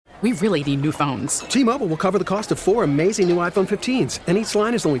We really need new phones. T-Mobile will cover the cost of 4 amazing new iPhone 15s, and each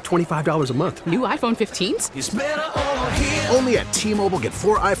line is only $25 a month. New iPhone 15s? It's better over here. Only at T-Mobile, get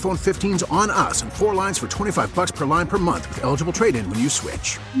 4 iPhone 15s on us and 4 lines for $25 per line per month with eligible trade-in when you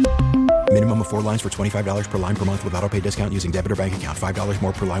switch. Minimum of 4 lines for $25 per line per month with autopay discount using debit or bank account. $5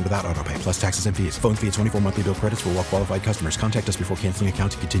 more per line without autopay, plus taxes and fees. Phone fee at 24 monthly bill credits for well-qualified customers. Contact us before canceling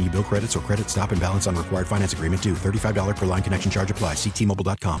account to continue bill credits or credit stop and balance on required finance agreement due. $35 per line connection charge applies. See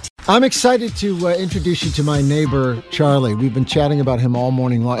T-Mobile.com. I'm excited to introduce you to my neighbor, Charlie. We've been chatting about him all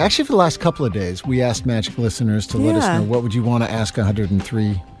morning long. Actually, for the last couple of days, we asked Magic listeners to let us know what would you want to ask a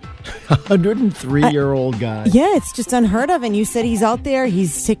 103-year-old guy. Yeah, it's just unheard of. And you said he's out there.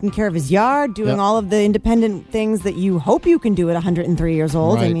 He's taking care of his yard, doing all of the independent things that you hope you can do at 103 years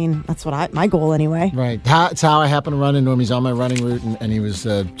old. Right. I mean, that's what my goal anyway. Right. It's how I happened to run into him. He's on my running route, and he was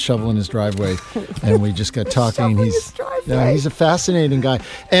shoveling his driveway, and we just got talking. He's a fascinating guy.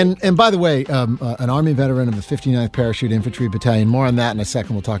 And by the way, an Army veteran of the 59th Parachute Infantry Battalion. More on that in a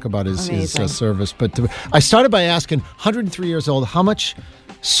second. We'll talk about his service. But I started by asking, 103 years old, how much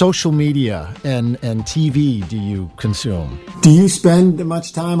social media and TV do you consume? Do you spend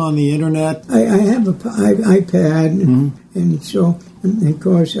much time on the internet? I have an iPad, and so, and of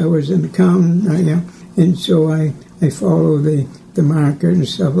course, I was an accountant, and so I follow the market and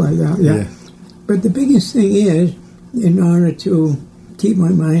stuff like that. Yeah. But the biggest thing is, in order to keep my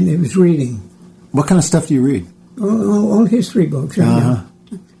mind, it was reading. What kind of stuff do you read? All history books. I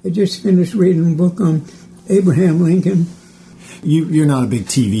just finished reading a book on Abraham Lincoln. You're not a big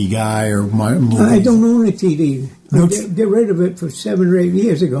TV guy or movies? I don't own a TV. Get rid of it for 7 or 8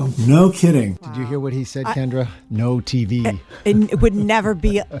 years ago. No kidding. Did you hear what he said, Kendra? No TV. It would never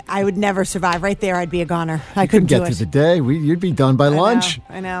be. I would never survive. Right there, I'd be a goner. I couldn't get through the day. You'd be done by lunch.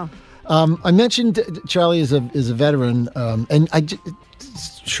 I know. I mentioned Charlie is a veteran, and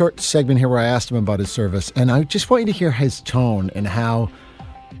short segment here where I asked him about his service, and I just want you to hear his tone and how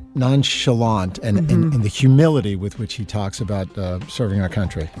nonchalant and the humility with which he talks about serving our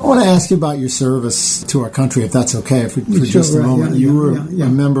country. I want to ask you about your service to our country, if that's okay, for just a moment. You were a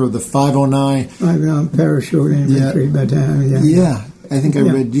member of the 509 Parachute Infantry Battalion. Yeah. I think I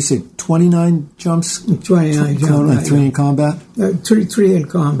read, you say 29 jumps? 29 jumps. And 3 in combat? 3 in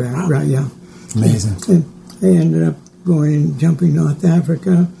combat, right, yeah. Amazing. And I ended up jumping North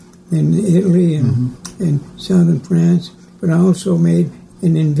Africa and Italy and southern France, but I also made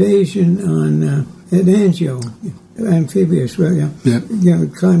an invasion on at Anzio, amphibious,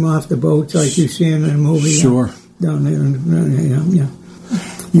 climb off the boats like you see in a movie. Sure. Down there,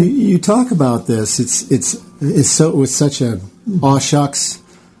 You talk about this. It's so with such a aw shucks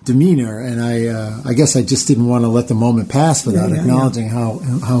demeanor, and I guess I just didn't want to let the moment pass without acknowledging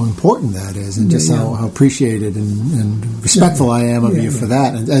how important that is, and just how appreciated and respectful I am of you for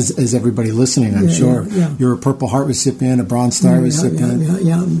that, and as everybody listening, I'm sure. You're a Purple Heart recipient, a Bronze Star recipient.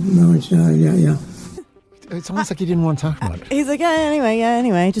 It's almost like he didn't want to talk about it. He's like,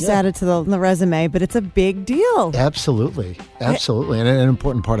 anyway, just add it to the resume, but it's a big deal. Absolutely, and an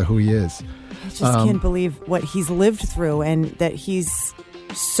important part of who he is. I just can't believe what he's lived through, and that he's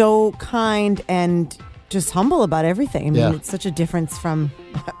so kind and just humble about everything. I mean, it's such a difference from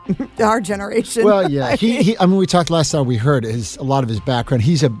our generation. Well, yeah. We talked last time, we heard a lot of his background.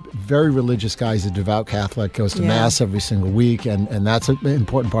 He's a very religious guy. He's a devout Catholic, goes to Mass every single week, and that's an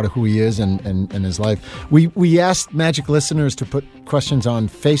important part of who he is and his life. We asked Magic listeners to put questions on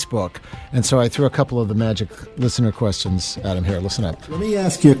Facebook, and so I threw a couple of the Magic listener questions at him here. Listen up. Let me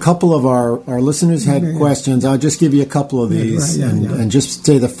ask you, a couple of our listeners had questions. I'll just give you a couple of these and just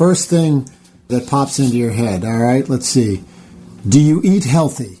say the first thing that pops into your head. All right, let's see. Do you eat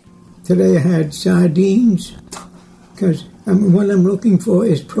healthy? Today I had sardines, because what I'm looking for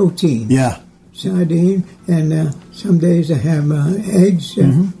is protein. Yeah. Sardine, and some days I have eggs,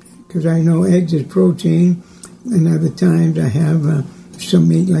 because I know eggs is protein, and other times I have some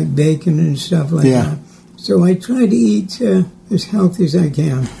meat like bacon and stuff like that. So I try to eat as healthy as I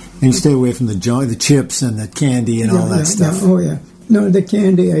can. And you stay away from the chips and the candy and all that stuff. Oh, yeah. No, the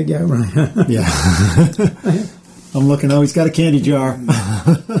candy I get right. I'm looking. He's got a candy jar.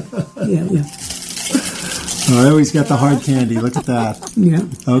 Oh, he's got the hard candy. Look at that. Yeah.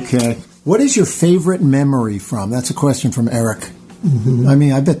 Okay. What is your favorite memory from? That's a question from Eric. I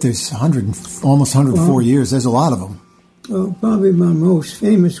mean, I bet there's almost 104 years. There's a lot of them. Well, probably my most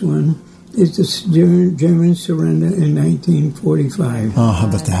famous one is the German surrender in 1945. Oh, how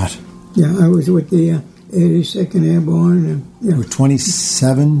about that? Yeah, I was with the 82nd Airborne. You were 28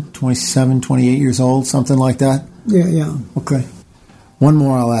 years old, something like that? Yeah. Okay. One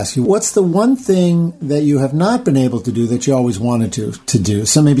more I'll ask you. What's the one thing that you have not been able to do that you always wanted to do?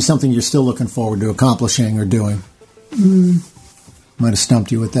 So maybe something you're still looking forward to accomplishing or doing. Might have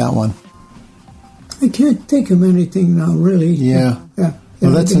stumped you with that one. I can't think of anything now, really. Yeah. Yeah.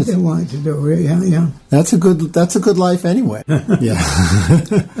 Well, that's I wanted to do. Yeah. That's a good life anyway. Yeah.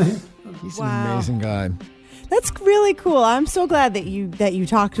 He's an amazing guy. That's really cool. I'm so glad that you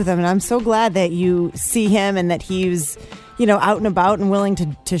talked with him, and I'm so glad that you see him and that he's, out and about and willing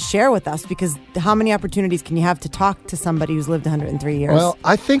to share with us, because how many opportunities can you have to talk to somebody who's lived 103 years? Well,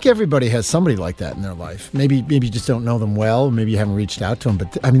 I think everybody has somebody like that in their life. Maybe you just don't know them well. Maybe you haven't reached out to him.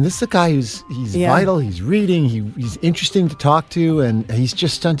 But this is a guy he's vital. He's reading. He's interesting to talk to, and he's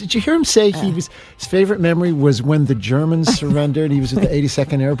just done. Did you hear him say his favorite memory was when the Germans surrendered? He was with the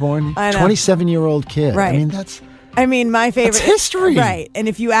 82nd Airborne. 27-year-old kid. Right. My favorite. It's history. Right. And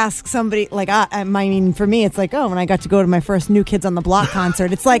if you ask somebody, for me, it's like, when I got to go to my first New Kids on the Block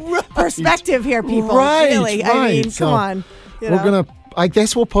concert, it's like perspective here, people. Right. Really. Right. Come on. I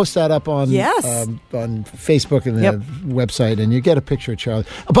guess we'll post that up on on Facebook and the website, and you get a picture of Charlie.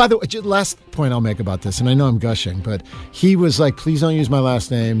 By the way, last point I'll make about this, and I know I'm gushing, but he was like, please don't use my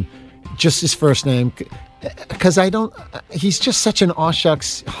last name, just his first name. Because he's just such an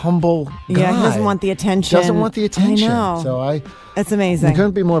aw-shucks, humble guy. Yeah, he doesn't want the attention. I know. So it's amazing. I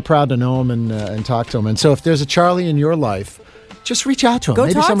couldn't be more proud to know him and talk to him. And so if there's a Charlie in your life, just reach out to him.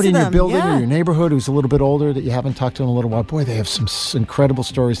 Maybe somebody in your building or your neighborhood who's a little bit older that you haven't talked to in a little while. Boy, they have some incredible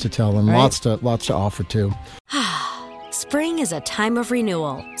stories to tell and lots to offer too. Spring is a time of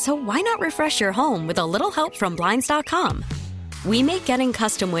renewal, so why not refresh your home with a little help from Blinds.com? We make getting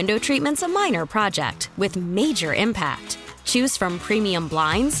custom window treatments a minor project with major impact. Choose from premium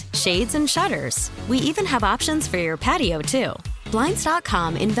blinds, shades, and shutters. We even have options for your patio, too.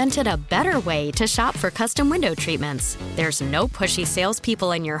 Blinds.com invented a better way to shop for custom window treatments. There's no pushy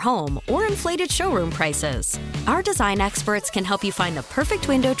salespeople in your home or inflated showroom prices. Our design experts can help you find the perfect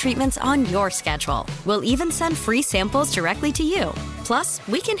window treatments on your schedule. We'll even send free samples directly to you. Plus,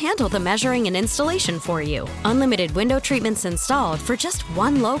 we can handle the measuring and installation for you. Unlimited window treatments installed for just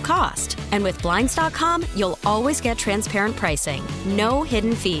one low cost. And with Blinds.com, you'll always get transparent pricing. No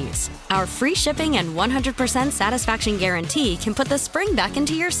hidden fees. Our free shipping and 100% satisfaction guarantee can put the spring back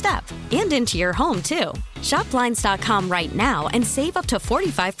into your step and into your home, too. Shop Blinds.com right now and save up to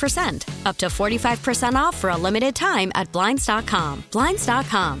 45%. Up to 45% off for a limited time at Blinds.com.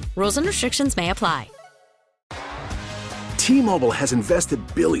 Blinds.com. Rules and restrictions may apply. T-Mobile has invested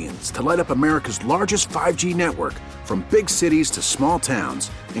billions to light up America's largest 5G network, from big cities to small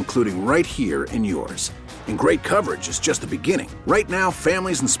towns, including right here in yours. And great coverage is just the beginning. Right now,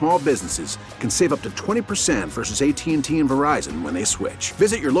 families and small businesses can save up to 20% versus AT&T and Verizon when they switch.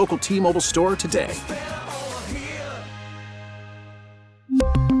 Visit your local T-Mobile store today.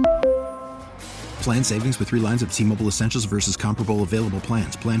 Plan savings with 3 lines of T-Mobile Essentials versus comparable available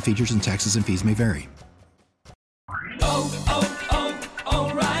plans. Plan features and taxes and fees may vary.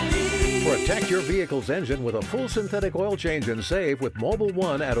 Protect your vehicle's engine with a full synthetic oil change and save with Mobil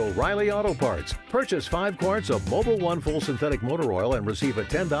 1 at O'Reilly Auto Parts. Purchase 5 quarts of Mobil 1 full synthetic motor oil and receive a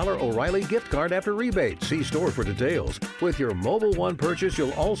 $10 O'Reilly gift card after rebate. See store for details. With your Mobil 1 purchase,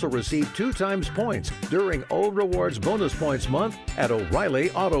 you'll also receive 2 times points during O Rewards Bonus Points Month at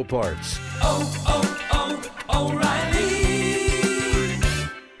O'Reilly Auto Parts. O'Reilly.